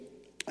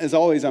As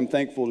always, I'm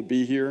thankful to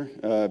be here,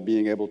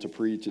 being able to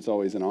preach. It's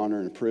always an honor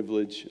and a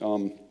privilege.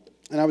 And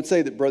I would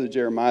say that Brother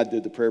Jeremiah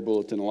did the prayer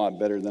bulletin a lot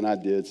better than I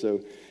did,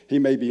 so he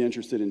may be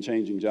interested in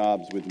changing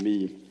jobs with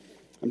me.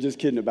 I'm just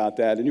kidding about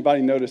that.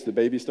 Anybody notice the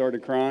baby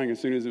started crying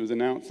as soon as it was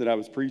announced that I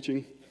was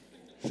preaching?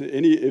 So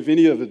if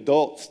any of the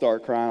adults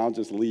start crying, I'll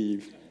just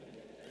leave.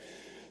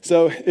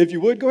 So if you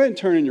would, go ahead and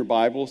turn in your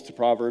Bibles to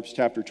Proverbs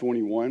chapter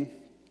 21.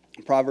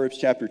 Proverbs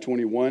chapter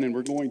 21, and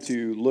we're going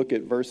to look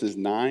at verses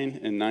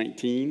 9 and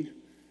 19.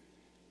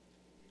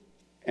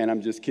 And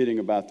I'm just kidding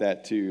about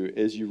that too.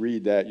 As you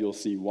read that, you'll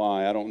see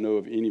why. I don't know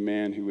of any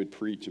man who would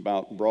preach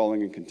about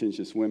brawling and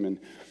contentious women.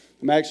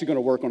 I'm actually going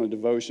to work on a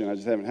devotion. I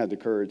just haven't had the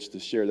courage to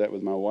share that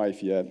with my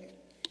wife yet.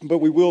 But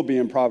we will be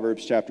in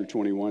Proverbs chapter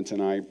 21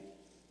 tonight.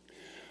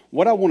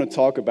 What I want to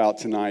talk about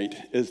tonight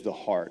is the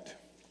heart.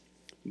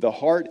 The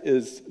heart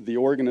is the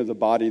organ of the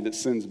body that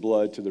sends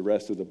blood to the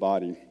rest of the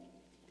body.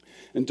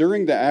 And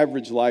during the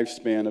average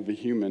lifespan of a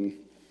human,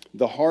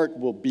 the heart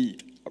will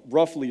beat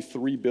roughly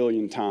 3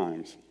 billion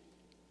times.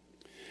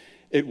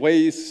 It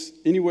weighs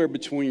anywhere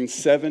between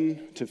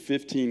 7 to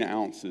 15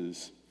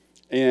 ounces,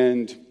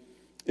 and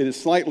it is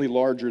slightly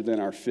larger than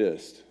our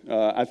fist.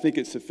 I think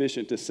it's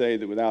sufficient to say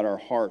that without our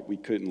heart, we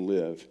couldn't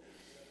live.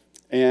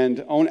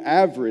 And on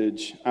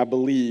average, I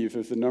believe,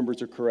 if the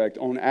numbers are correct,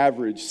 on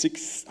average,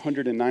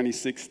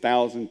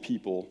 696,000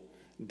 people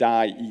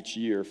die each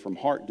year from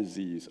heart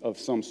disease of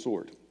some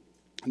sort.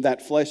 That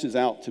fleshes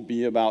out to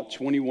be about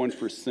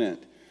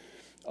 21%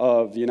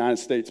 of the United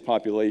States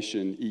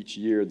population each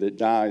year that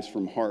dies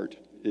from heart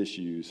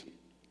issues.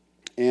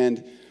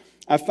 And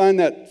I find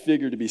that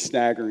figure to be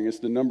staggering. It's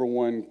the number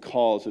one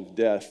cause of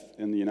death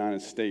in the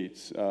United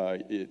States.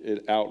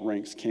 It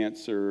outranks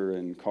cancer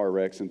and car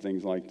wrecks and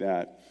things like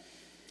that.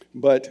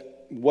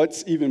 But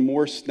what's even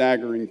more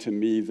staggering to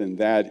me than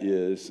that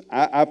is,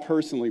 I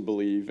personally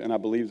believe, and I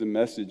believe the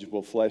message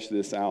will flesh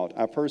this out,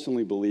 I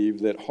personally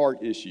believe that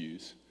heart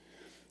issues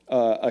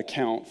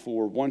account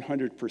for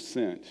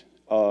 100%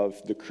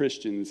 of the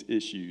Christians'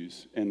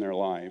 issues in their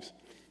lives.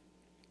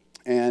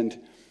 And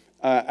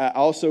I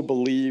also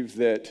believe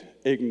that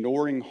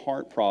ignoring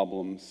heart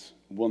problems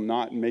will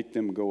not make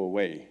them go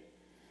away,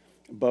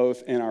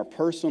 both in our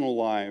personal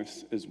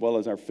lives as well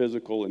as our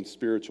physical and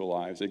spiritual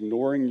lives.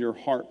 Ignoring your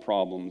heart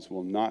problems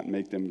will not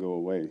make them go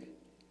away.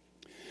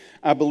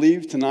 I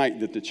believe tonight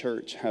that the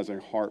church has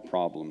a heart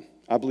problem.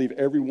 I believe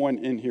everyone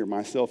in here,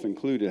 myself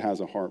included,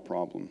 has a heart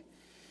problem.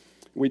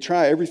 We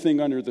try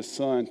everything under the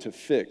sun to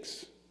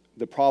fix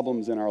the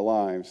problems in our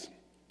lives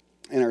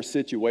and our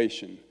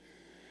situation.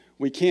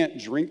 We can't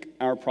drink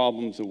our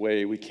problems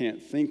away, we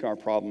can't think our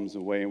problems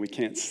away, and we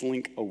can't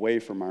slink away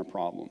from our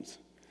problems.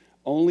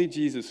 Only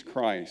Jesus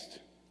Christ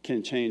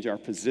can change our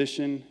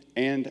position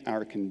and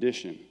our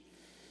condition.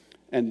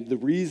 And the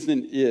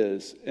reason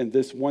is, and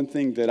this one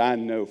thing that I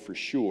know for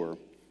sure,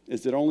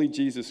 is that only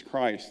Jesus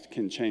Christ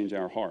can change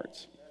our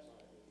hearts.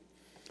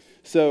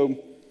 So,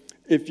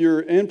 if you're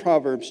in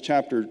Proverbs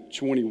chapter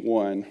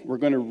 21, we're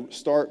going to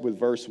start with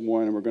verse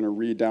 1, and we're going to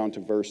read down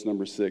to verse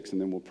number 6,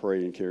 and then we'll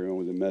pray and carry on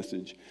with the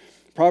message.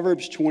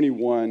 Proverbs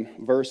 21,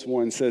 verse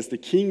 1 says, "The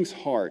king's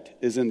heart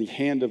is in the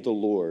hand of the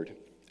Lord.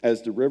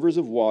 As the rivers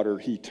of water,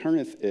 he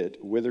turneth it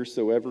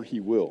whithersoever he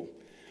will.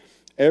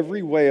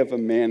 Every way of a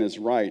man is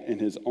right in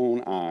his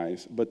own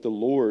eyes, but the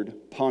Lord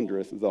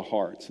pondereth the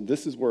hearts."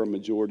 This is where a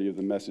majority of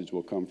the message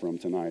will come from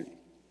tonight.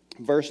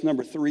 Verse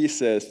number 3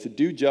 says, "To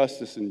do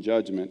justice and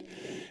judgment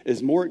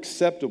is more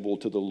acceptable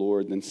to the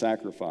Lord than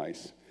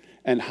sacrifice.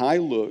 And high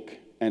look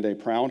and a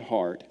proud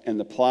heart, and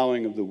the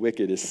plowing of the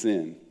wicked is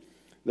sin.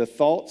 The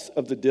thoughts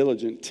of the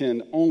diligent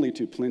tend only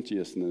to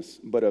plenteousness,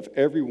 but of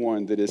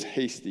everyone that is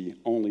hasty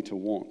only to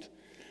want."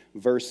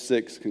 Verse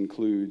 6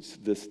 concludes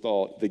this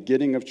thought, "The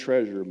getting of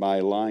treasure by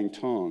a lying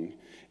tongue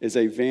is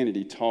a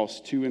vanity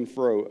tossed to and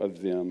fro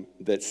of them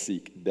that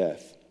seek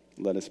death."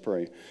 Let us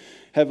pray.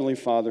 Heavenly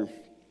Father,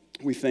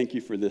 we thank you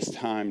for this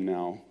time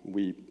now.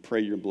 We pray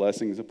your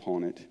blessings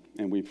upon it,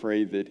 and we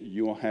pray that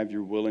you will have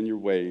your will and your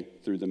way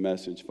through the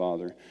message,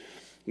 Father.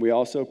 We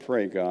also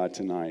pray, God,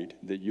 tonight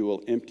that you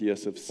will empty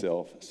us of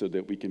self so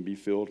that we can be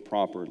filled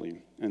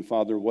properly. And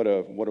Father, what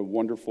a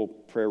wonderful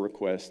prayer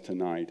request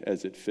tonight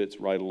as it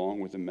fits right along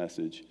with the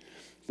message.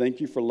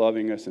 Thank you for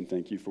loving us, and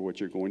thank you for what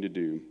you're going to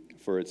do.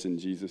 For it's in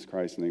Jesus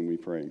Christ's name we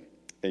pray.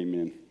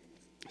 Amen.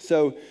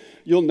 So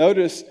you'll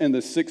notice in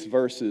the 6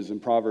 verses in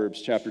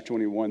Proverbs chapter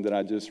 21 that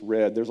I just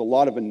read, there's a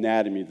lot of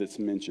anatomy that's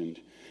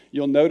mentioned.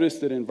 You'll notice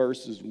that in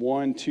verses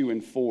 1, 2,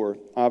 and 4,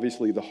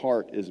 obviously the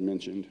heart is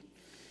mentioned.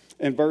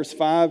 In verse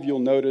 5, you'll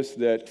notice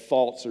that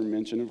thoughts are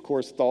mentioned. Of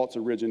course, thoughts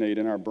originate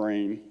in our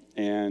brain,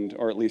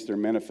 or at least they're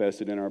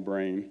manifested in our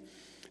brain.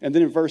 And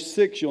then in verse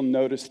 6, you'll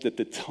notice that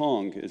the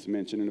tongue is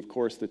mentioned. And of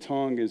course, the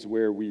tongue is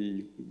where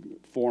we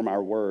form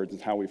our words,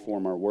 it's how we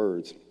form our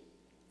words.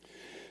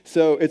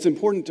 So it's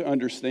important to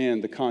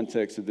understand the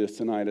context of this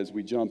tonight as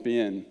we jump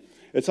in.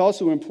 It's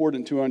also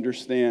important to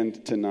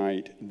understand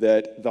tonight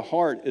that the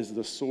heart is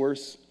the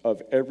source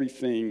of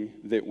everything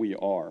that we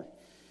are.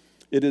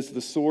 It is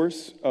the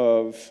source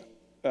of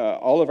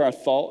all of our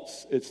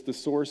thoughts. It's the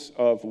source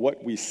of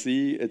what we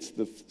see. It's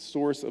the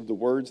source of the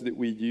words that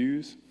we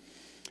use.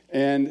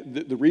 And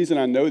the reason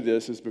I know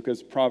this is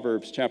because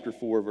Proverbs chapter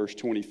 4, verse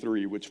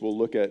 23, which we'll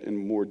look at in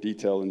more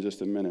detail in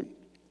just a minute.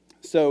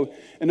 So,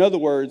 in other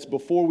words,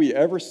 before we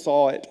ever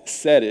saw it,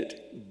 said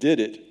it, did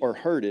it, or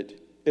heard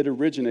it, it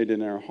originated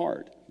in our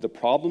heart. The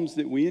problems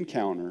that we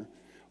encounter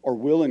or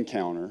will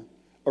encounter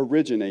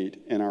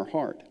originate in our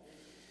heart.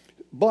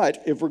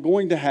 But if we're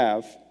going to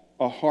have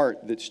a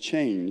heart that's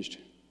changed,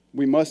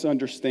 we must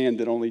understand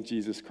that only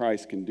Jesus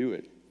Christ can do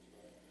it.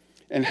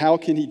 And how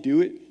can he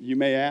do it, you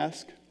may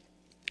ask?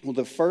 Well,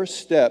 the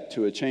first step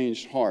to a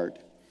changed heart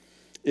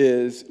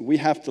is we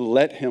have to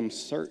let him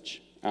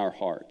search our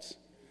hearts.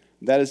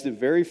 That is the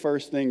very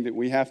first thing that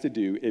we have to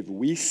do if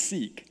we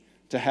seek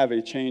to have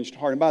a changed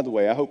heart. And by the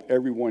way, I hope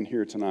everyone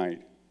here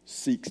tonight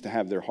seeks to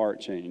have their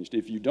heart changed.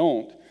 If you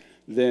don't,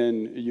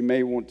 then you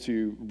may want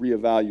to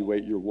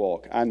reevaluate your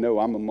walk. I know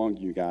I'm among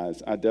you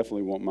guys. I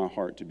definitely want my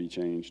heart to be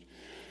changed.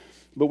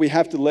 But we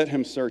have to let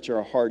him search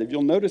our heart. If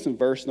you'll notice in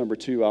verse number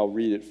 2, I'll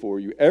read it for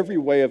you. Every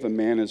way of a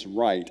man is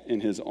right in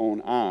his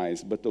own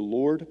eyes, but the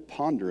Lord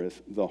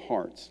pondereth the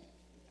hearts.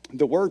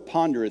 The word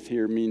pondereth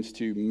here means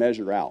to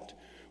measure out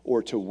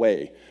or to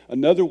weigh.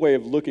 Another way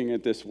of looking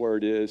at this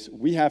word is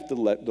we have to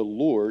let the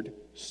Lord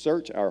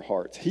search our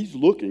hearts. He's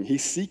looking,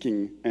 he's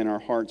seeking in our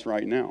hearts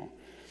right now.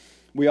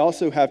 We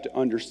also have to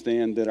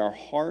understand that our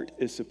heart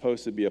is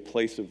supposed to be a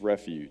place of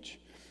refuge.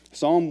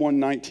 Psalm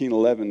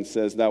 119:11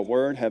 says, "Thy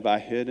word have I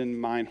hid in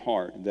mine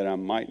heart, that I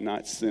might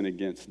not sin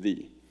against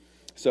thee."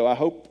 So I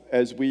hope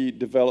as we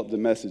develop the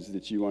message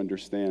that you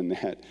understand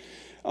that.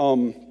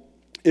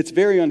 It's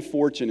very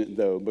unfortunate,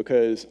 though,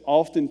 because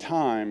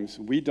oftentimes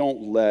we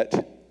don't let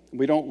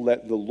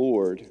the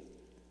Lord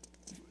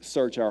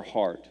search our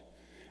heart.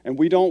 And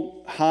we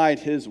don't hide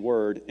his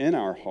word in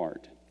our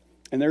heart.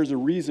 And there's a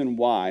reason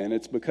why, and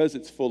it's because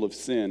it's full of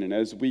sin. And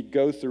as we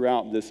go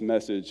throughout this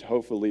message,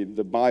 hopefully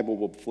the Bible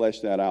will flesh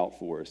that out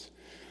for us.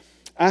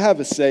 I have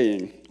a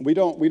saying. We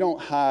don't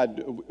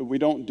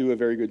do a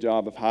very good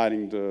job of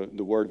hiding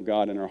the word of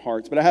God in our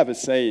hearts. But I have a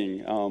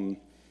saying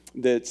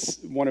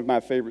that's one of my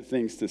favorite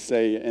things to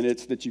say, and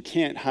it's that you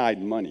can't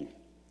hide money.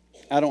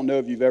 I don't know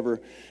if you've ever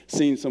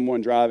seen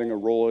someone driving a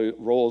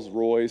Rolls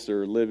Royce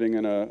or living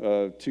in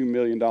a $2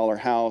 million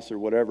house or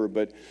whatever,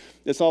 but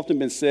it's often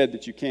been said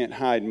that you can't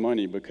hide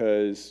money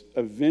because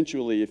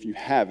eventually if you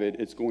have it,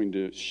 it's going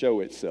to show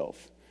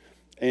itself.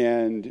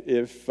 And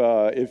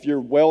if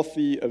you're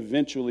wealthy,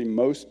 eventually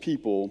most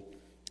people,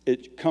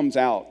 it comes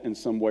out in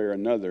some way or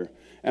another.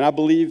 And I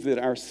believe that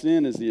our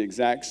sin is the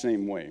exact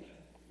same way.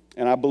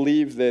 And I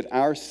believe that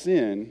our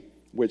sin,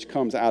 which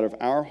comes out of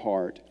our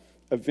heart,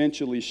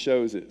 eventually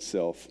shows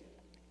itself.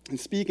 And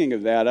speaking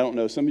of that, I don't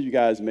know, some of you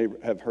guys may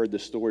have heard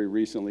this story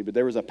recently, but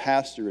there was a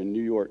pastor in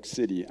New York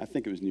City. I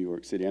think it was New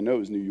York City. I know it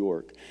was New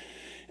York.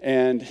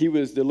 And he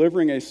was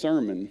delivering a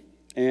sermon,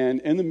 and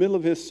in the middle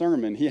of his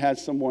sermon, he had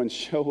someone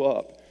show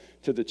up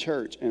to the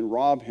church and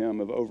rob him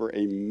of over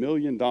 $1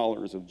 million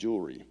of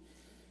jewelry.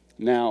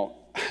 Now,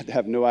 I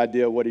have no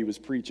idea what he was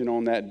preaching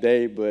on that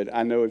day, but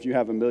I know if you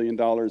have $1 million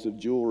of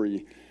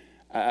jewelry,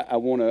 I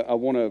want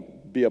to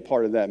be a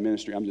part of that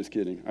ministry. I'm just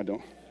kidding. I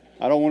don't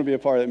want to be a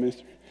part of that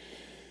ministry.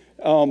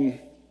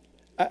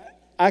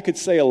 I could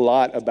say a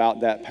lot about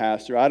that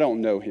pastor. I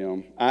don't know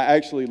him. I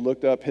actually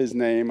looked up his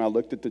name. I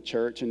looked at the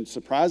church, and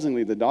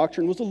surprisingly, the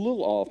doctrine was a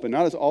little off, but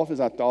not as off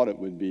as I thought it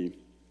would be.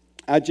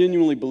 I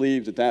genuinely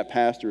believe that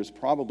pastor is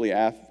probably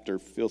after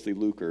filthy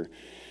lucre.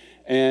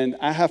 And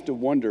I have to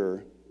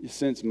wonder,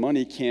 since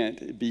money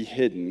can't be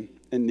hidden,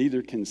 and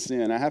neither can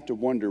sin, I have to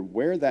wonder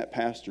where that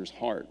pastor's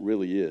heart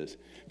really is.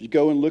 If you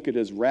go and look at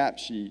his rap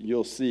sheet,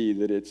 you'll see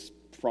that it's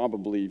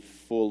probably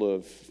full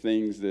of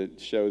things that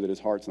show that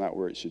his heart's not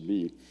where it should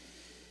be.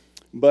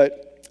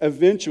 But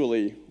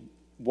eventually,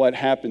 what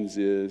happens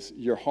is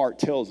your heart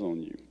tells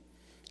on you.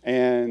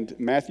 And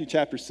Matthew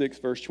chapter 6,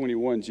 verse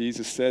 21,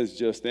 Jesus says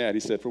just that. He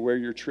said, "For where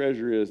your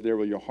treasure is, there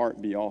will your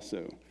heart be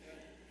also."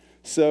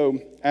 So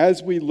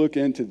as we look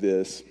into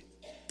this,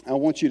 I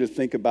want you to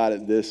think about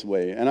it this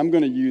way. And I'm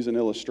going to use an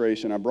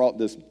illustration. I brought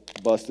this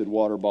busted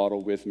water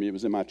bottle with me. It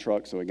was in my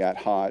truck, so it got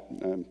hot.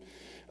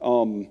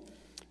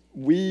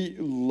 We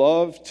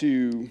love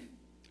to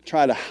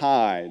try to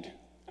hide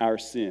our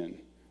sin.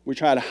 We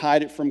try to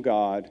hide it from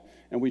God,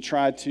 and we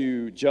try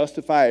to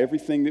justify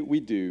everything that we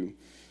do.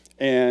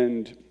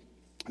 And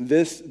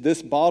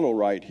this bottle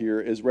right here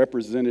is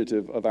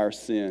representative of our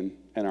sin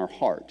and our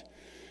heart.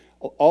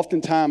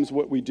 Oftentimes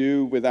what we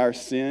do with our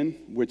sin,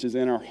 which is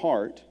in our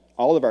heart,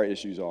 all of our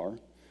issues are,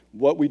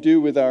 what we do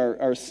with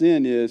our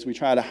sin is we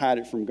try to hide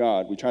it from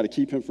God. We try to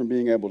keep him from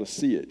being able to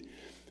see it.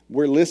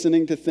 We're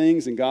listening to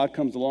things, and God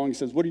comes along and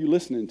says, "What are you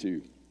listening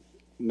to?"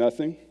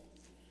 Nothing.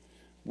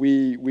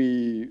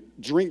 We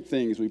drink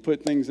things. We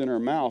put things in our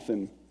mouth,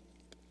 and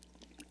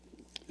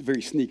a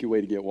very sneaky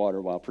way to get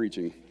water while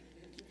preaching.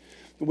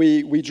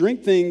 We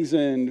drink things,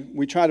 and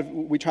we try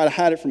to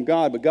hide it from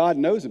God, but God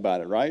knows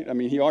about it, right? I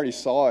mean, he already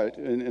saw it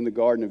in the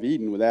Garden of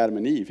Eden with Adam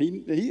and Eve.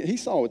 He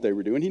saw what they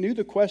were doing. He knew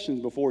the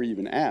questions before he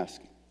even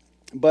asked.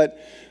 But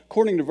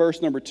according to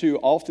verse number 2,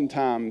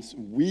 oftentimes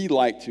we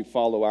like to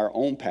follow our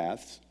own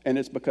paths, and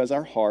it's because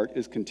our heart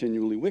is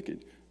continually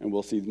wicked. And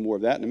we'll see more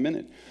of that in a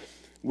minute.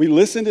 We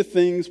listen to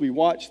things, we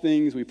watch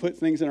things, we put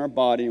things in our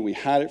body, and we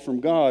hide it from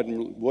God.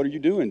 And what are you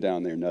doing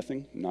down there?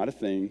 Nothing, not a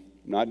thing,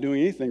 not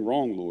doing anything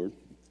wrong, Lord.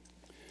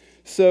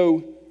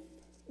 So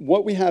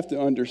what we have to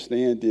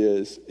understand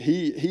is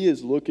he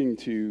is looking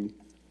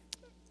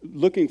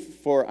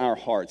for our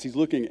hearts. He's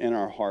looking in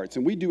our hearts,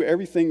 and we do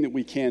everything that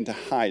we can to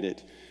hide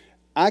it.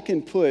 I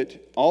can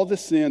put all the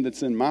sin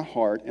that's in my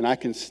heart, and I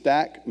can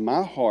stack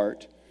my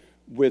heart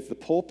with the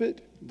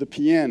pulpit, the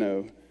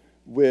piano,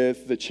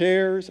 with the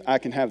chairs. I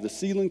can have the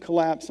ceiling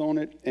collapse on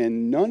it,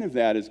 and none of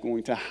that is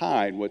going to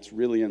hide what's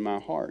really in my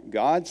heart.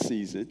 God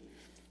sees it.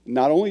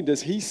 Not only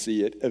does he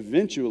see it,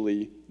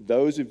 eventually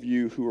those of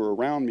you who are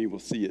around me will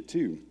see it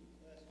too.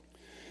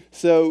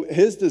 So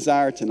his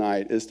desire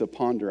tonight is to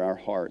ponder our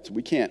hearts.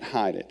 We can't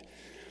hide it.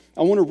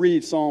 I want to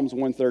read Psalms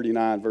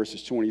 139,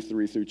 verses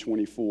 23 through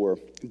 24.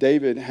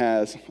 David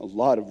has a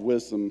lot of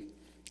wisdom,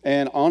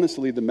 and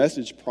honestly, the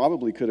message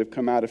probably could have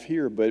come out of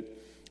here, but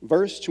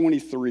verse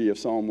 23 of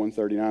Psalm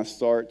 139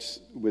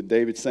 starts with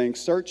David saying,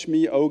 "Search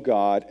me, O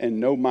God, and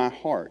know my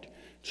heart.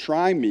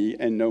 Try me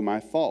and know my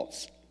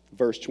thoughts."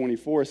 Verse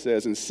 24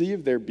 says, "And see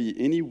if there be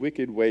any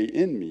wicked way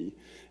in me,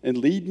 and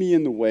lead me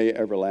in the way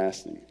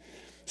everlasting."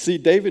 See,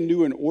 David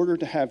knew in order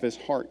to have his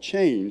heart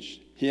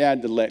changed, he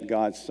had to let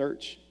God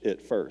search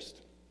it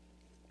first.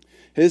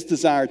 His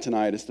desire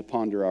tonight is to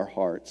ponder our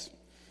hearts.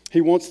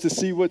 He wants to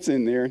see what's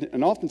in there,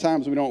 and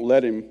oftentimes we don't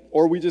let him,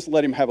 or we just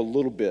let him have a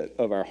little bit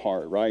of our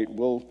heart, right?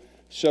 We'll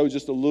show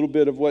just a little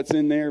bit of what's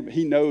in there, but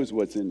he knows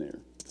what's in there.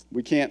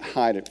 We can't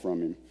hide it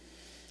from him.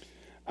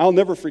 I'll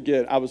never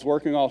forget, I was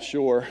working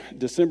offshore,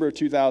 December of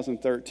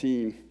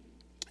 2013,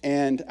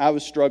 and I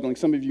was struggling.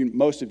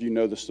 Most of you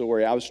know the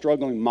story. I was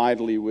struggling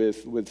mightily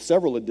with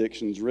several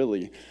addictions,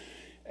 really.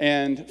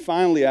 And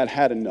finally, I'd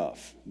had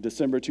enough.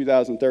 December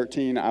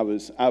 2013, I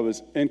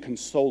was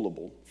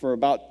inconsolable. For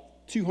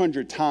about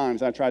 200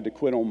 times, I tried to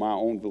quit on my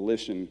own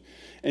volition.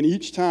 And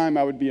each time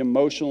I would be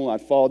emotional,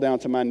 I'd fall down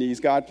to my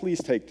knees. God,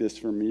 please take this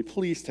from me.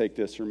 Please take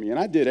this from me. And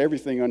I did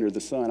everything under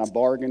the sun. I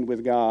bargained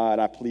with God.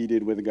 I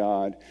pleaded with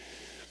God.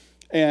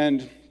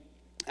 And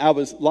I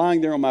was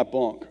lying there on my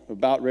bunk,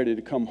 about ready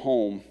to come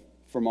home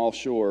from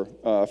offshore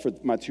for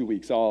my 2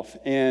 weeks off.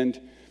 And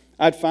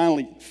I'd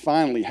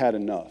finally had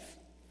enough.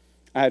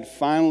 I had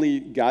finally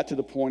got to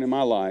the point in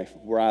my life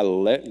where I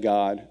let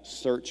God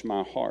search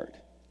my heart.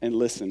 And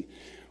listen,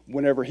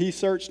 whenever he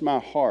searched my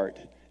heart,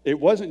 it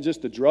wasn't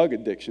just the drug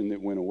addiction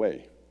that went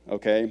away,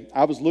 okay?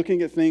 I was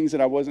looking at things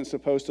that I wasn't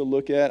supposed to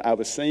look at. I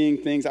was saying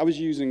things. I was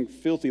using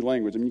filthy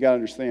language. I mean, you got to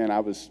understand, I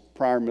was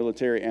prior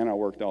military and I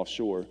worked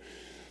offshore.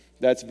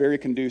 That's very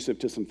conducive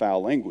to some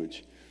foul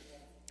language.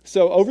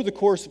 So over the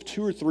course of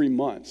 2 or 3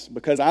 months,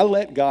 because I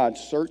let God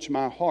search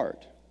my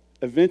heart,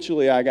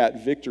 eventually I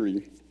got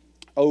victory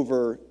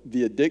over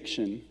the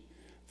addiction,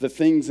 the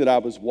things that I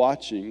was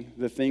watching,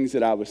 the things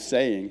that I was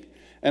saying.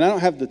 And I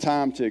don't have the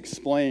time to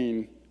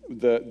explain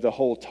the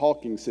whole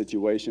talking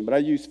situation, but I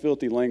used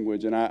filthy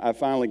language, and I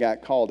finally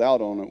got called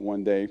out on it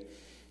one day.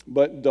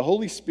 But the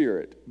Holy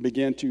Spirit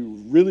began to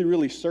really,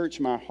 really search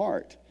my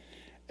heart.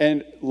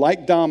 And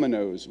like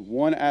dominoes,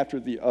 one after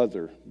the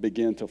other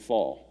began to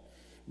fall.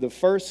 The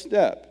first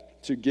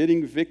step to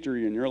getting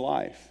victory in your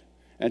life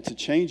and to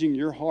changing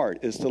your heart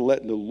is to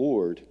let the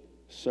Lord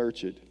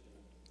search it.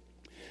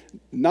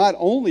 Not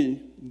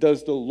only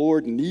does the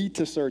Lord need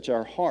to search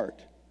our heart,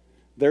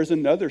 there's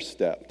another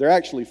step. There are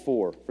actually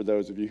 4 for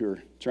those of you who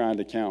are trying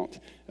to count.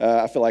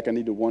 I feel like I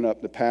need to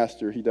one-up the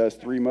pastor. He does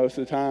 3 most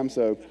of the time,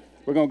 so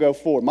we're going to go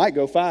 4. Might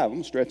go 5. I'm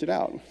going to stretch it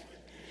out.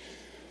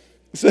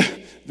 So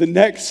the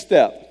next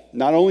step,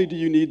 not only do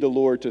you need the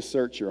Lord to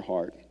search your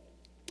heart,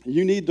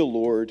 you need the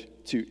Lord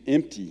to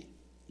empty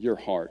your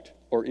heart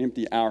or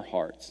empty our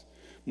hearts.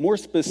 More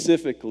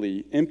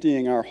specifically,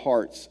 emptying our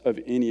hearts of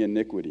any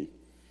iniquity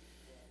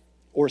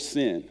or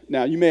sin.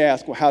 Now, you may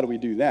ask, well, how do we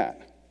do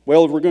that?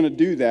 Well, if we're going to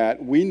do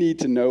that, we need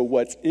to know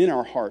what's in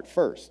our heart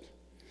first.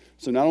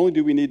 So not only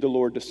do we need the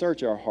Lord to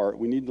search our heart,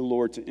 we need the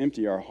Lord to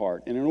empty our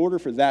heart. And in order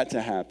for that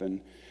to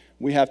happen,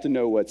 we have to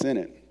know what's in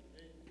it.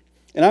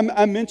 And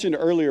I mentioned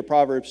earlier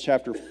Proverbs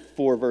chapter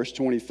 4, verse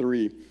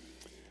 23.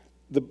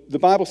 The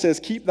Bible says,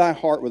 "Keep thy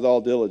heart with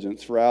all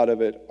diligence, for out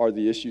of it are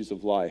the issues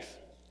of life."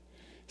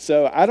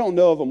 So I don't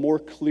know of a more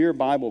clear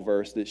Bible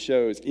verse that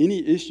shows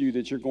any issue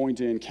that you're going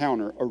to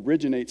encounter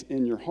originates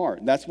in your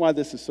heart. That's why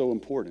this is so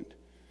important.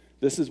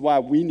 This is why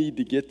we need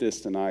to get this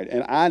tonight,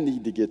 and I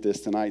need to get this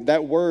tonight.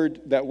 That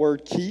word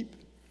keep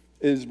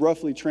is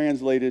roughly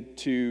translated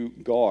to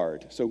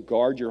guard. So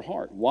guard your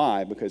heart.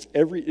 Why? Because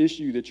every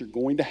issue that you're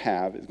going to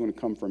have is going to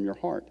come from your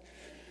heart.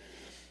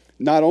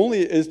 Not only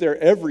is there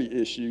every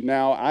issue,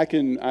 now I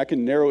can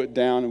narrow it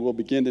down, and we'll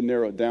begin to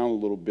narrow it down a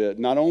little bit.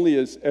 Not only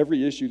is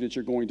every issue that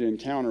you're going to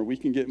encounter, we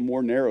can get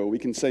more narrow. We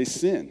can say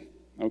sin,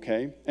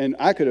 okay? And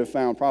I could have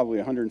found probably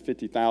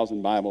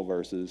 150,000 Bible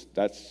verses.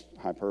 That's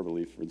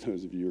hyperbole for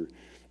those of you who are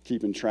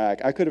keeping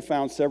track. I could have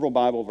found several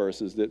Bible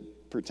verses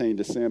that pertain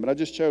to sin. But I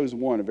just chose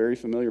one, a very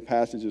familiar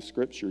passage of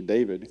Scripture.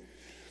 David,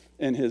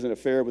 in his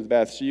affair with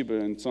Bathsheba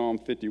in Psalm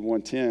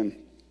 51:10,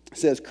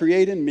 says,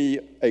 "Create in me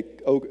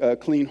a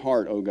clean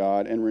heart, O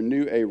God, and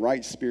renew a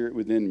right spirit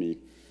within me."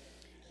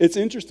 It's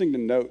interesting to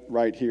note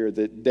right here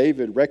that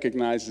David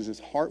recognizes his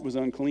heart was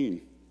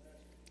unclean,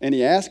 and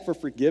he asked for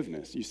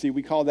forgiveness. You see,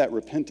 we call that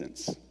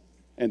repentance,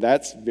 and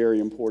that's very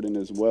important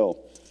as well.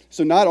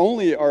 So not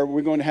only are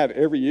we going to have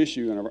every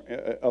issue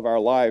of our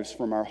lives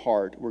from our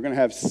heart, we're going to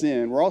have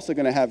sin, we're also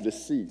going to have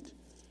deceit.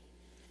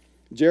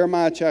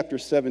 Jeremiah chapter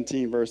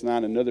 17, verse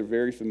 9, another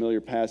very familiar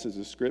passage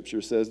of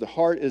Scripture says, "The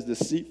heart is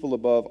deceitful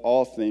above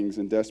all things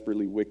and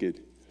desperately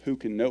wicked. Who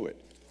can know it?"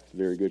 It's a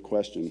very good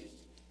question.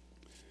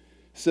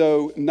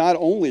 So not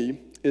only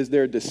is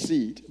there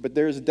deceit, but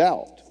there's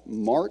doubt.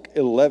 Mark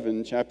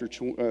 11, chapter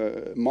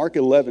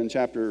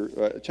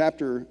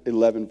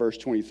 11, verse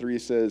 23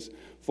 says,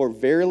 "For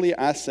verily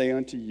I say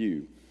unto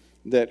you,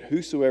 that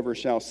whosoever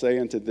shall say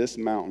unto this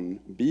mountain,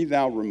 Be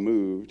thou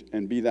removed,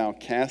 and be thou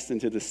cast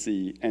into the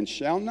sea, and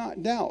shall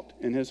not doubt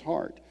in his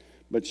heart,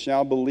 but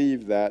shall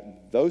believe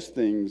that those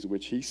things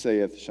which he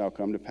saith shall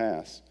come to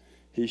pass,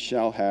 he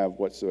shall have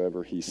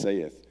whatsoever he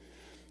saith."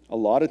 A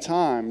lot of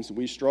times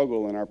we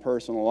struggle in our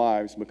personal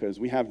lives because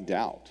we have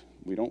doubt.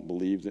 We don't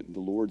believe that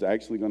the Lord's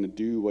actually going to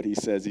do what he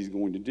says he's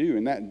going to do,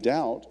 and that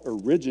doubt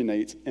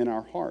originates in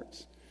our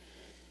hearts.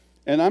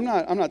 And I'm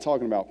not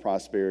talking about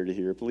prosperity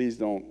here. Please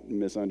don't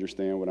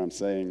misunderstand what I'm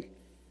saying.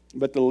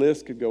 But the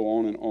list could go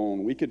on and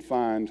on. We could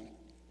find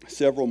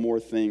several more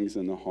things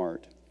in the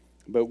heart.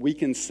 But we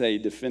can say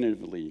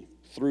definitively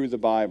through the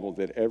Bible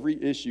that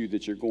every issue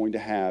that you're going to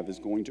have is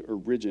going to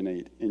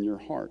originate in your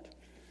heart.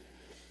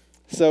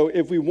 So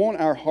if we want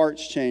our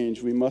hearts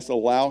changed, we must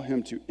allow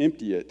him to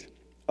empty it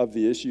of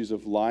the issues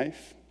of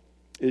life,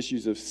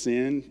 issues of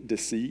sin,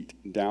 deceit,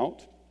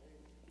 doubt.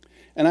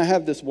 And I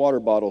have this water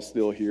bottle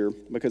still here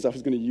because I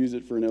was going to use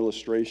it for an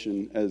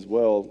illustration as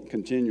well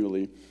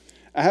continually.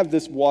 I have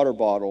this water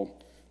bottle,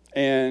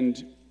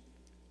 and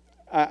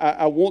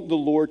I want the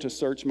Lord to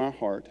search my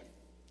heart.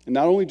 And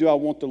not only do I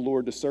want the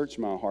Lord to search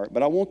my heart,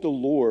 but I want the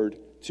Lord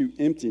to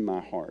empty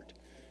my heart.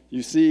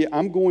 You see,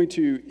 I'm going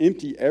to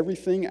empty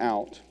everything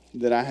out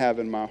that I have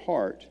in my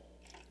heart.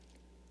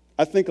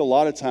 I think a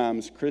lot of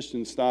times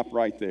Christians stop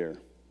right there.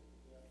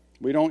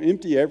 We don't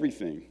empty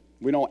everything.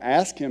 We don't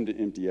ask him to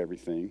empty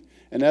everything.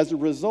 And as a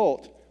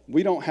result,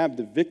 we don't have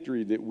the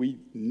victory that we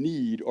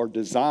need or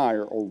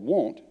desire or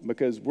want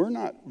because we're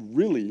not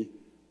really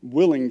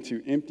willing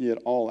to empty it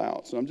all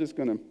out. So I'm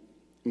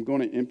going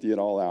to empty it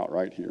all out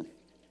right here.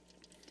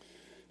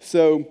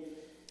 So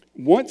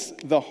once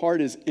the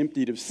heart is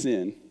emptied of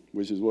sin,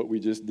 which is what we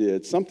just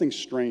did, something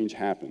strange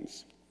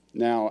happens.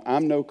 Now,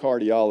 I'm no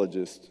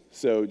cardiologist,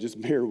 so just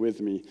bear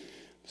with me.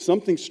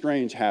 Something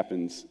strange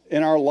happens.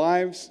 In our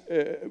lives,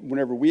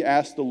 whenever we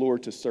ask the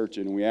Lord to search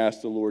it and we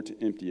ask the Lord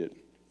to empty it,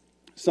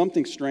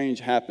 something strange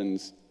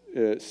happens,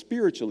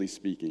 spiritually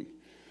speaking.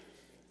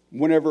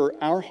 Whenever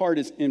our heart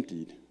is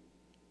emptied,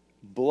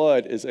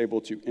 blood is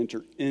able to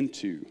enter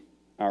into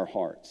our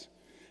hearts.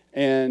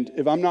 And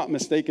if I'm not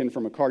mistaken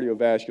from a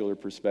cardiovascular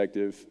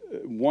perspective,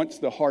 once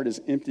the heart is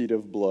emptied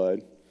of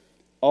blood,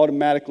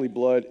 automatically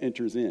blood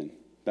enters in.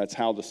 That's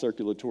how the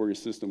circulatory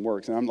system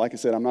works. And like I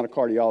said, I'm not a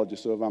cardiologist,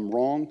 so if I'm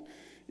wrong,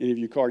 any of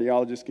you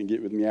cardiologists can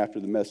get with me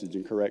after the message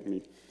and correct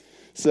me.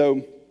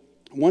 So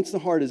once the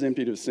heart is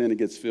emptied of sin, it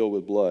gets filled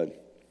with blood.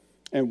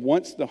 And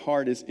once the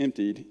heart is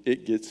emptied,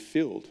 it gets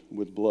filled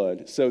with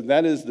blood. So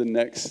that is the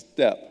next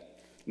step.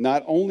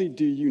 Not only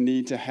do you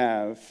need to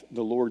have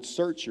the Lord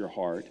search your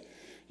heart,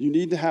 you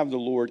need to have the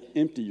Lord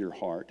empty your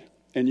heart.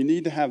 And you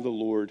need to have the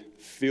Lord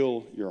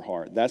fill your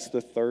heart. That's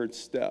the third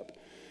step.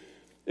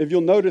 If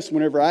you'll notice,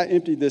 whenever I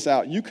emptied this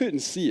out, you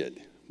couldn't see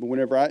it. But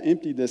whenever I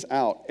emptied this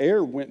out,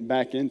 air went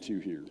back into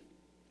here.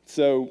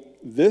 So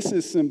this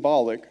is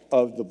symbolic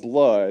of the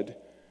blood.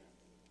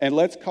 And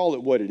let's call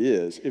it what it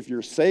is. If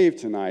you're saved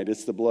tonight,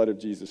 it's the blood of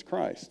Jesus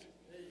Christ.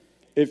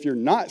 If you're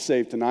not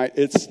saved tonight,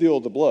 it's still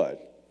the blood.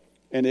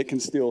 And it can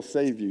still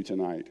save you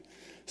tonight.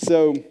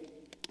 So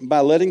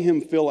by letting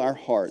him fill our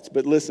hearts.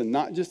 But listen,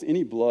 not just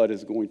any blood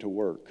is going to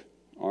work.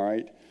 All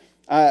right?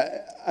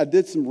 I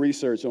did some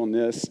research on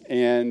this,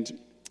 and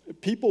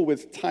people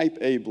with type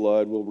A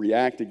blood will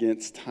react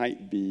against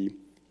type B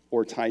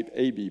or type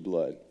AB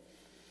blood.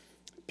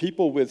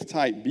 People with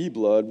type B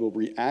blood will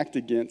react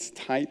against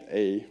type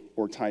A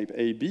or type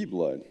AB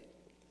blood.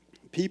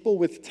 People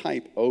with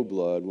type O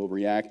blood will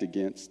react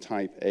against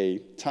type A,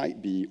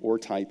 type B, or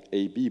type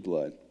AB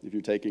blood. If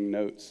you're taking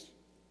notes,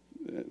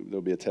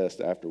 there'll be a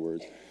test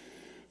afterwards.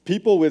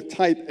 People with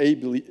type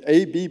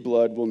AB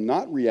blood will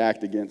not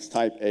react against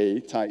type A,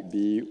 type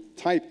B,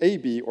 type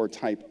AB, or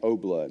type O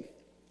blood.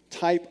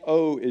 Type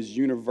O is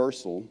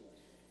universal,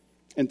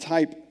 and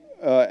type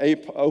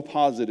O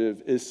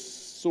positive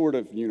is sort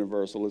of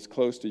universal. It's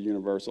close to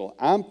universal.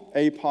 I'm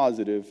A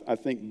positive. I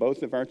think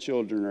both of our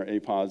children are A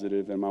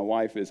positive, and my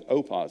wife is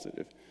O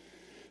positive.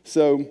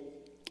 So,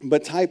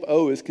 but type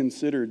O is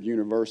considered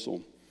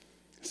universal.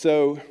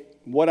 So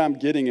what I'm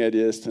getting at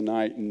is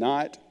tonight,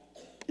 not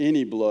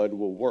any blood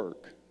will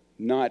work.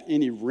 Not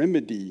any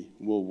remedy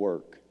will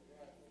work.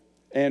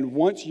 And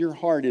once your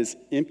heart is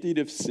emptied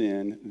of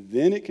sin,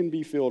 then it can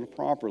be filled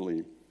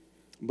properly.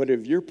 But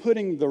if you're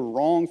putting the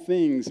wrong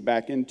things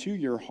back into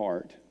your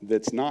heart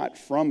that's not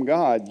from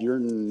God, you're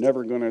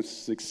never going to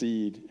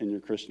succeed in your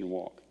Christian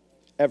walk,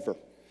 ever.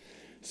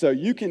 So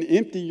you can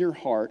empty your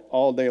heart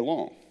all day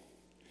long.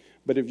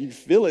 But if you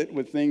fill it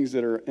with things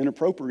that are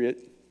inappropriate,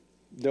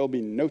 there'll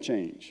be no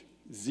change,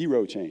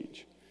 zero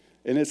change.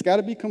 And it's got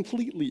to be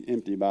completely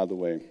empty, by the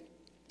way.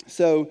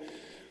 So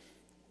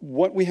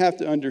what we have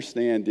to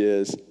understand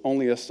is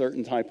only a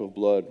certain type of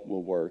blood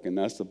will work, and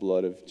that's the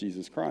blood of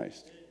Jesus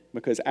Christ.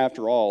 Because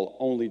after all,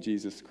 only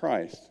Jesus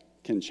Christ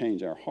can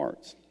change our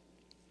hearts.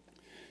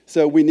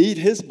 So we need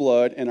his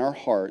blood in our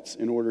hearts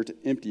in order to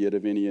empty it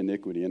of any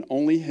iniquity. And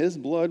only his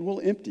blood will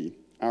empty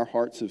our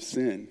hearts of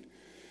sin.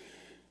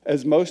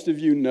 As most of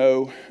you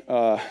know,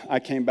 I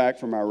came back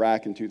from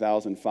Iraq in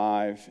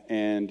 2005,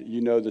 and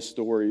you know the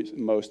story,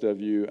 most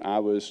of you. I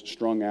was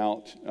strung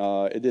out.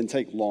 It didn't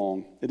take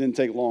long. It didn't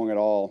take long at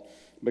all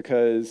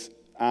because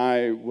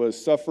I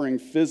was suffering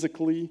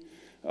physically,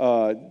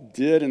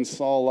 did and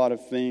saw a lot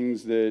of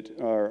things that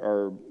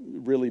are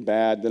really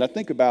bad that I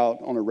think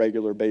about on a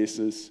regular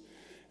basis.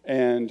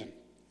 And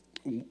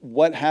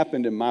what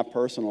happened in my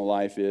personal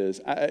life is,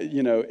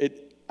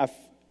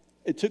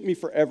 it took me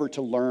forever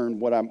to learn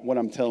what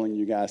I'm telling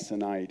you guys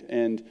tonight.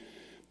 And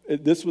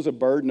this was a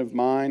burden of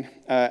mine.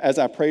 As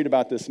I prayed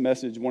about this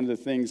message, one of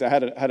the things, I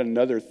had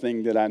another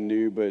thing that I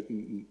knew, but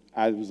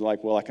I was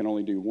like, well, I can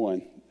only do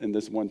one. And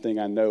this one thing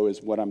I know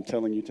is what I'm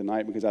telling you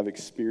tonight because I've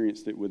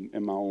experienced it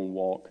in my own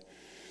walk.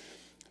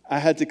 I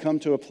had to come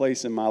to a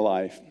place in my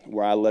life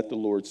where I let the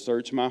Lord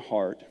search my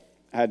heart.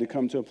 I had to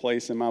come to a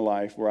place in my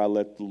life where I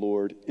let the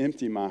Lord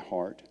empty my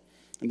heart.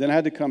 And then I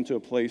had to come to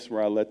a place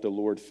where I let the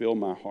Lord fill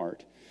my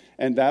heart.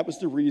 And that was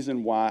the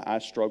reason why I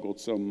struggled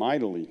so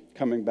mightily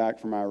coming back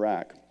from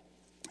Iraq.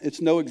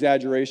 It's no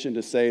exaggeration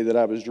to say that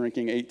I was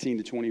drinking 18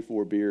 to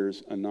 24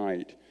 beers a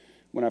night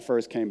when I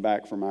first came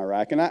back from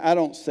Iraq. And I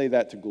don't say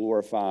that to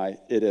glorify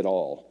it at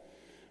all.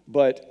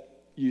 But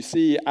you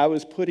see, I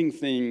was putting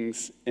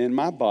things in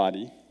my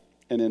body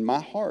and in my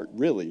heart,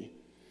 really,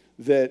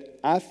 that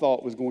I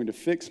thought was going to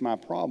fix my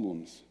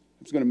problems.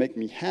 It was going to make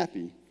me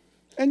happy.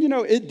 And,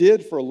 it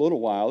did for a little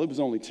while. It was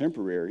only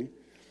temporary.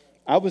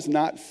 I was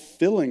not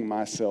filling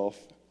myself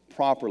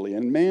properly.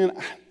 And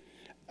man,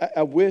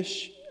 I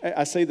wish,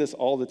 I say this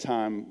all the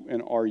time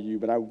in RU,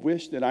 but I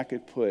wish that I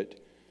could put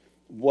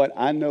what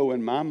I know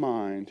in my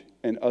mind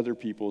and other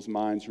people's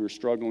minds who are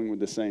struggling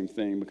with the same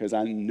thing, because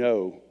I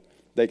know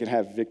they can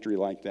have victory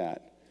like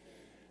that.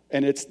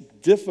 And it's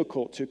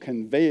difficult to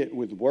convey it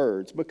with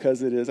words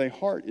because it is a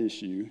heart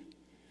issue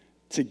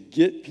to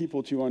get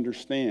people to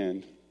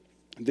understand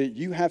that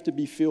you have to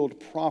be filled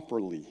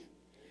properly.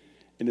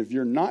 And if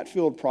you're not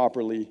filled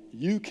properly,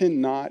 you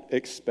cannot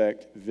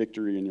expect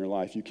victory in your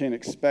life. You can't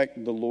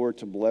expect the Lord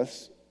to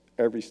bless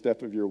every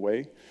step of your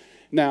way.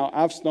 Now,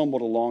 I've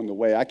stumbled along the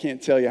way. I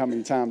can't tell you how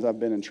many times I've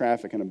been in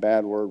traffic and a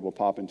bad word will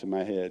pop into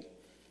my head.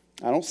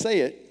 I don't say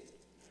it,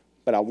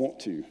 but I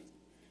want to.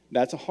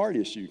 That's a heart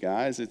issue,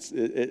 guys.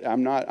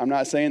 I'm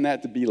not saying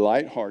that to be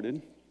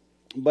lighthearted,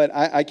 but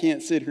I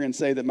can't sit here and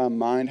say that my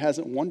mind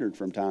hasn't wandered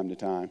from time to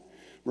time.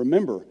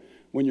 Remember,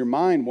 when your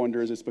mind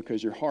wanders, it's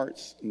because your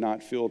heart's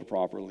not filled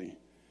properly.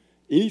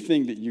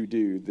 Anything that you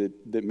do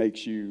that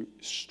makes you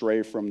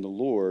stray from the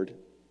Lord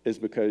is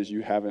because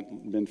you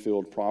haven't been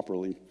filled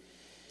properly.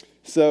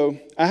 So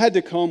I had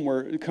to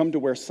come to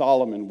where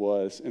Solomon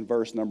was in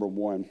verse number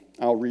 1.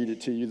 I'll read it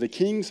to you. The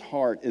king's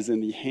heart is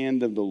in the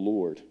hand of the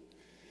Lord.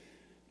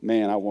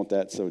 Man, I want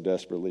that so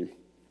desperately.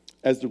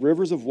 As the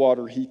rivers of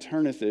water, he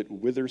turneth it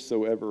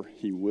whithersoever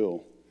he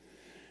will.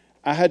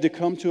 I had to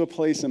come to a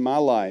place in my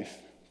life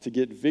to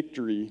get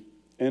victory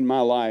in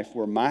my life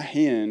where my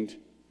hand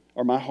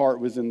or my heart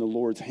was in the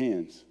Lord's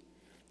hands.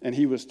 And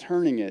he was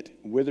turning it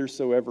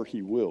whithersoever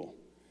he will.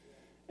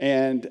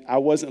 And I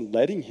wasn't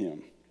letting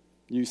him.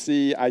 You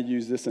see, I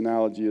use this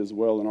analogy as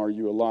well and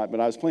RU a lot, but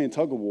I was playing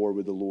tug of war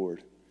with the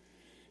Lord.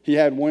 He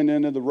had one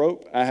end of the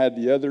rope, I had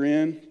the other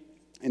end,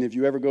 and if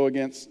you ever go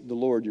against the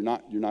Lord, you're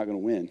not going to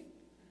win.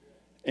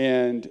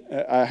 And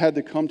I had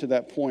to come to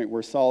that point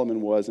where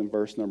Solomon was in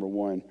verse number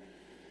 1.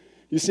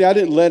 You see, I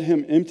didn't let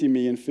him empty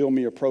me and fill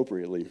me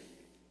appropriately.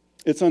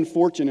 It's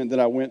unfortunate that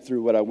I went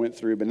through what I went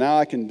through, but now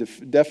I can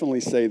definitely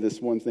say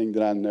this one thing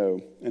that I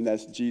know, and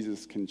that's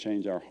Jesus can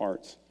change our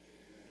hearts.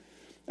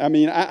 I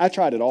mean, I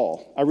tried it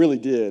all. I really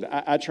did.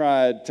 I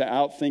tried to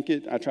outthink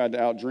it. I tried to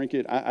outdrink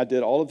it. I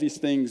did all of these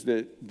things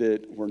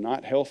that were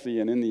not healthy,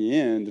 and in the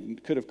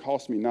end, could have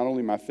cost me not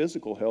only my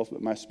physical health,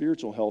 but my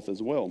spiritual health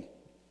as well.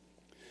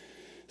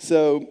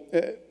 So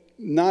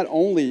not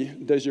only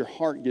does your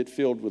heart get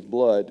filled with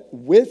blood,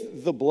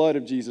 with the blood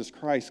of Jesus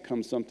Christ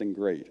comes something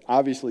great.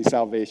 Obviously,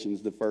 salvation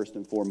is the first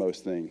and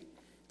foremost thing.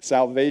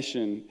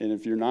 Salvation, and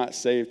if you're not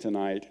saved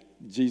tonight,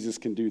 Jesus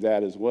can do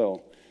that as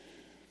well.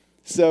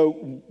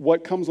 So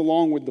what comes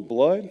along with the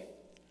blood?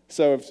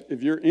 So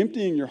if you're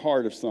emptying your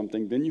heart of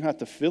something, then you have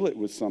to fill it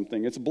with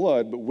something. It's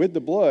blood, but with the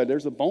blood,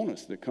 there's a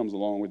bonus that comes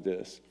along with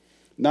this.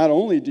 Not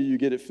only do you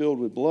get it filled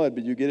with blood,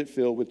 but you get it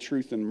filled with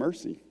truth and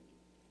mercy.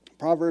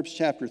 Proverbs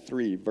chapter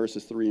 3,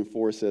 verses 3 and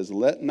 4 says,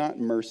 "Let not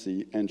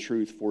mercy and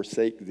truth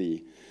forsake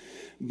thee.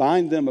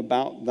 Bind them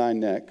about thy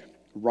neck,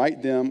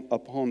 write them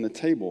upon the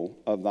table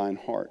of thine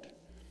heart."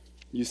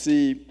 You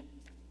see,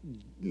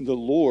 the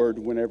Lord,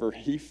 whenever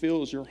he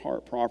fills your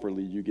heart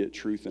properly, you get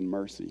truth and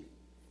mercy.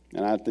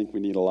 And I think we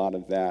need a lot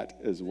of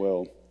that as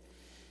well.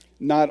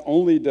 Not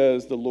only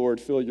does the Lord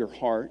fill your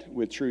heart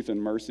with truth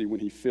and mercy when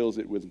he fills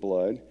it with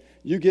blood,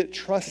 you get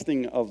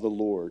trusting of the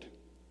Lord.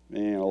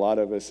 And a lot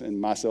of us,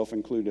 and myself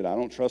included, I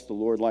don't trust the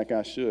Lord like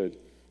I should.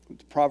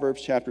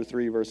 Proverbs chapter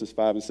 3, verses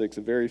 5 and 6,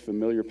 a very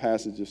familiar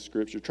passage of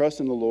Scripture. "Trust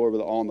in the Lord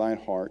with all thine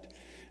heart,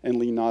 and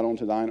lean not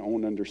unto thine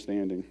own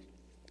understanding.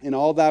 In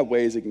all thy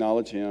ways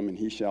acknowledge him, and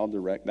he shall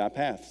direct thy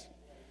paths."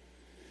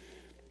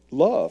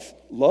 Love.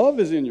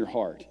 Love is in your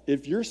heart.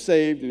 If you're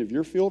saved and if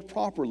you're filled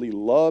properly,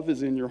 love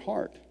is in your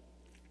heart.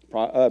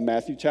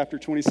 Matthew chapter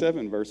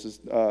 27, verses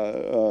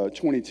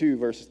 22,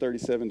 verses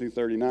 37 through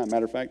 39.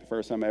 Matter of fact, the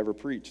first time I ever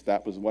preached,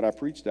 that was what I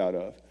preached out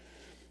of.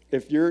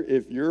 If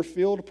you're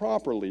filled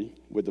properly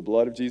with the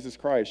blood of Jesus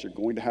Christ, you're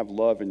going to have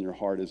love in your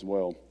heart as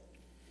well.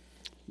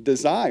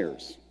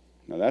 Desires.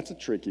 Now that's a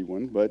tricky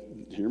one, but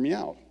hear me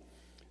out.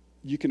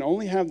 You can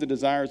only have the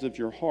desires of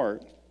your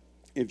heart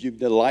if you've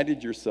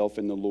delighted yourself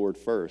in the Lord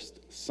first.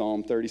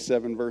 Psalm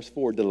 37, verse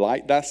 4,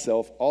 "Delight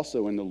thyself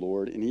also in the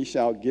Lord, and he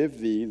shall give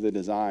thee the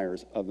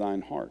desires of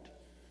thine heart."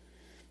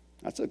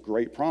 That's a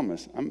great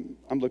promise. I'm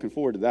looking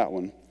forward to that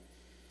one.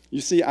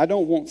 You see, I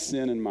don't want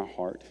sin in my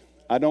heart.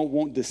 I don't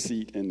want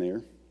deceit in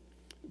there.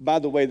 By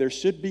the way, there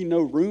should be no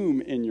room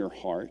in your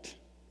heart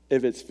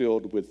if it's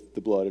filled with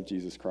the blood of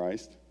Jesus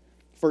Christ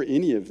for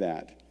any of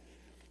that.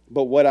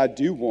 But what I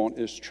do want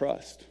is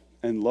trust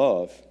and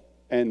love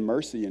and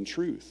mercy and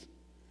truth.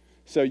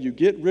 So you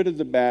get rid of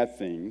the bad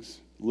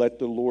things, let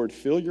the Lord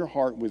fill your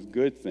heart with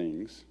good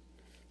things,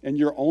 and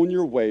you're on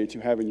your way to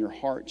having your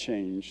heart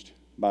changed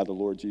by the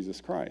Lord Jesus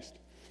Christ.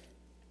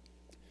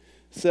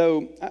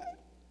 So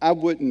I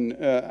wouldn't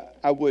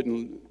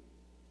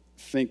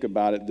think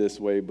about it this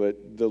way,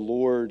 but the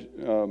Lord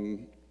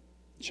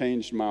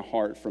changed my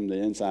heart from the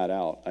inside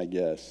out, I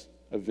guess.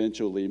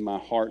 Eventually, my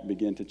heart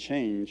began to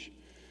change,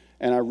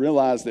 and I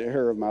realized the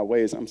error of my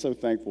ways. I'm so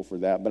thankful for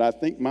that, but I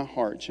think my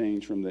heart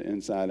changed from the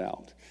inside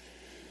out.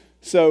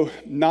 So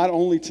not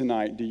only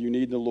tonight do you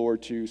need the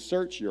Lord to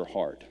search your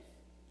heart,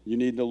 you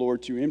need the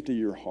Lord to empty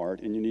your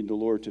heart, and you need the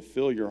Lord to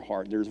fill your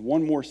heart. There's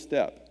one more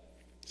step.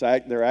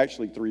 So there are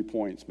actually 3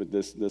 points, but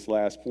this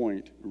last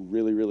point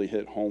really, really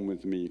hit home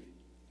with me.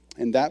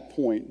 And that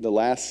point, the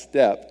last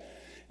step,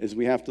 is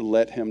we have to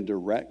let him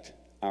direct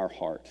our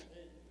heart.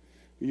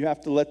 You have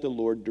to let the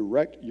Lord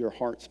direct your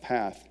heart's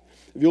path.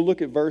 If you'll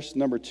look at verse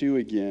number 2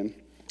 again,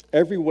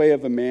 "Every way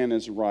of a man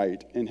is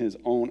right in his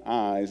own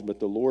eyes,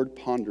 but the Lord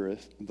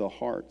pondereth the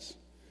hearts."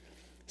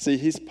 See,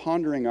 he's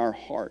pondering our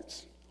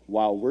hearts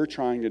while we're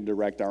trying to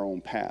direct our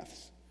own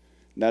paths.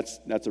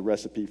 That's a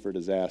recipe for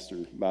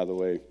disaster, by the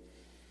way.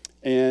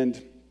 And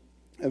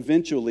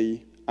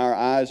eventually, our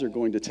eyes are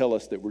going to tell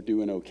us that we're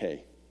doing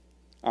okay.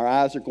 Our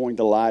eyes are going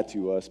to lie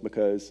to us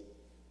because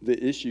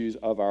the issues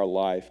of our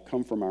life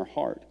come from our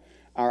heart.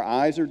 Our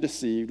eyes are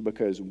deceived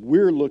because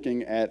we're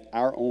looking at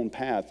our own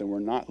path and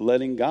we're not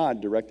letting God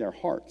direct our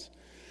hearts.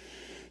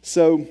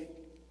 So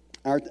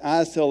our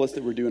eyes tell us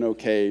that we're doing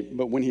okay,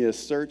 but when he has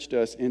searched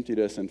us, emptied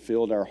us, and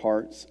filled our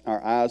hearts,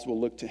 our eyes will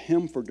look to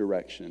him for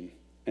direction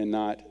and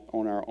not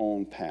on our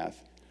own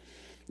path.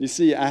 You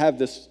see, I have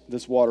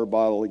this water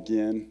bottle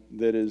again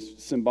that is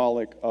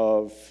symbolic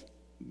of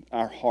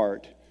our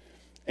heart.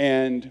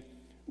 And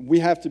we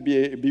have to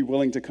be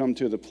willing to come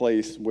to the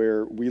place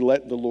where we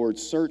let the Lord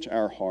search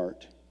our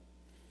heart.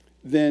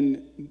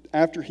 Then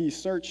after he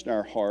searched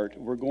our heart,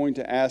 we're going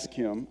to ask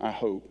him, I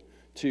hope,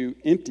 to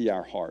empty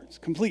our hearts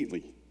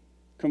completely,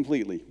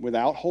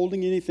 without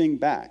holding anything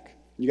back.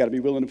 You got to be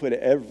willing to put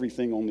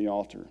everything on the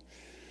altar.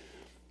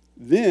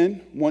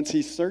 Then, once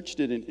he's searched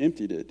it and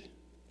emptied it,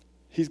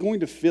 he's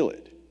going to fill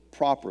it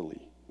properly.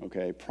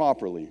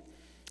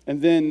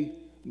 And then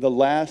the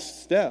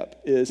last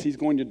step is he's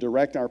going to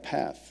direct our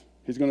path.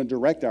 He's going to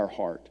direct our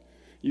heart.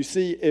 You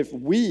see, if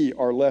we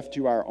are left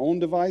to our own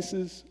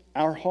devices,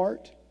 our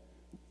heart,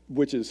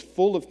 which is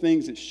full of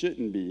things it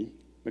shouldn't be,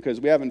 because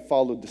we haven't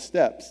followed the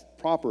steps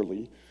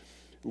properly,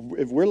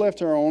 if we're left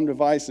to our own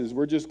devices,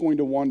 we're just going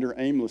to wander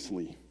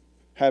aimlessly,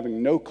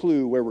 having no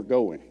clue where we're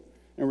going.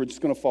 And we're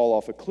just going to fall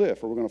off a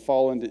cliff, or we're going to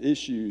fall into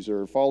issues,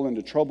 or fall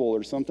into trouble,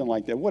 or something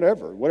like that.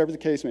 Whatever the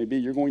case may be,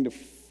 you're going to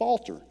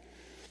falter.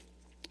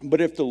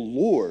 But if the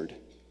Lord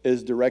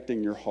is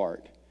directing your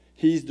heart,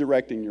 he's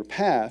directing your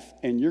path,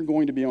 and you're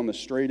going to be on the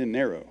straight and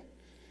narrow.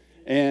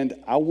 And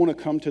I want to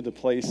come to the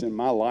place in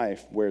my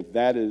life where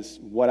that is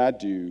what I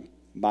do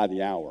by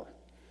the hour.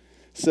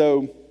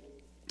 So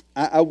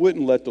I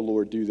wouldn't let the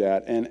Lord do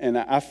that. And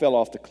I fell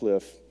off the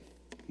cliff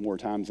more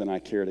times than I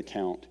care to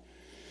count.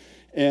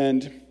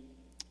 And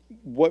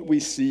what we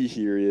see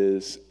here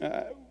is,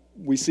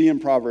 we see in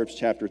Proverbs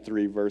chapter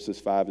 3, verses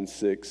 5 and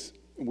 6,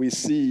 we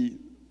see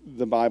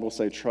the Bible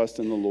say, trust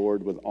in the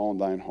Lord with all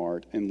thine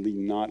heart and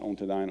lean not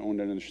onto thine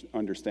own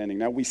understanding.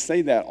 Now, we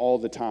say that all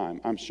the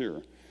time, I'm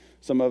sure.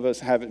 Some of us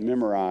have it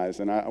memorized,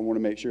 and I want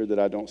to make sure that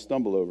I don't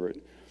stumble over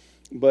it.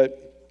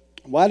 But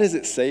why does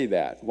it say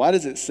that? Why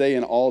does it say,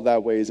 in all thy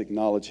ways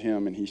acknowledge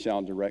him, and he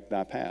shall direct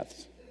thy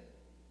paths?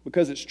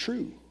 Because it's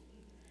true.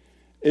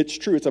 It's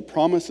true. It's a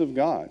promise of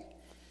God.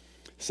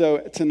 So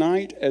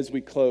tonight, as we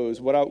close,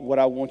 what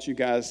I want you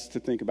guys to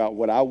think about,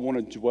 what I want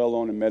to dwell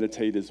on and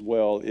meditate as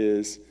well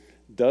is,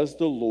 does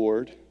the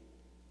Lord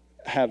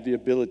have the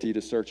ability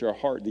to search our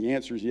heart? The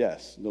answer is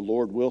yes. The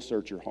Lord will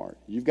search your heart.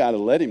 You've got to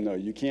let him know.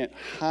 You can't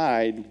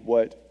hide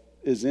what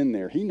is in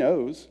there. He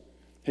knows.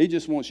 He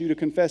just wants you to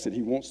confess it.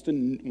 He wants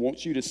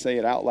you to say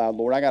it out loud.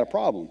 Lord, I got a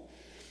problem.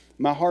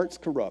 My heart's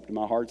corrupt.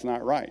 My heart's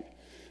not right.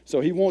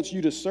 So he wants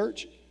you to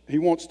search. He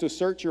wants to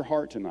search your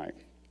heart tonight.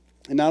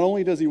 And not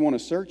only does he want to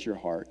search your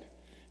heart,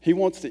 he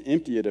wants to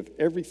empty it of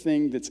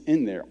everything that's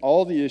in there,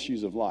 all the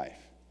issues of life.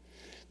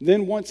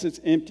 Then once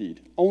it's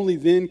emptied, only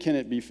then can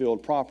it be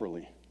filled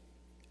properly.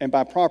 And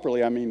by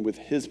properly, I mean with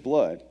his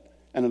blood.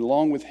 And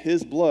along with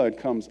his blood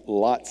comes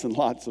lots and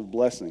lots of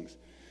blessings.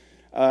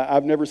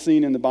 I've never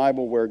seen in the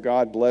Bible where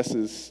God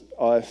blesses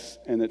us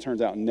and it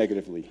turns out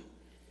negatively.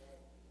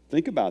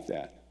 Think about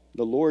that.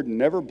 The Lord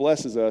never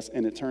blesses us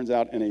and it turns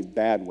out in a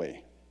bad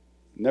way.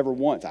 Never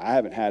once. I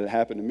haven't had it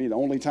happen to me. The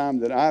only time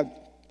that I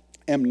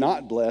am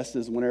not blessed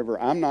is whenever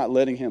I'm not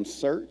letting him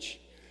search,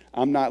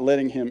 I'm not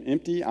letting him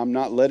empty, I'm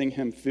not letting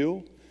him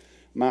fill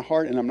my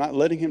heart, and I'm not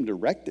letting him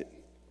direct it.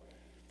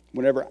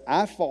 Whenever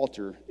I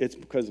falter, it's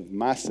because of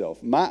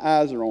myself. My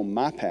eyes are on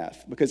my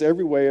path, because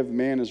every way of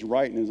man is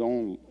right in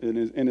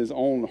his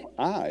own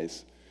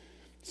eyes.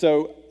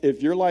 So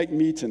if you're like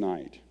me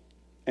tonight,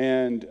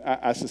 and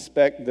I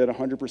suspect that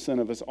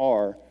 100% of us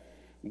are,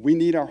 we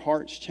need our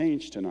hearts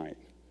changed tonight.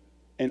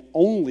 And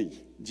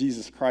only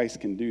Jesus Christ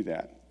can do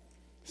that.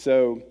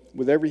 So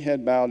with every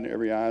head bowed and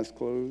every eyes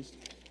closed,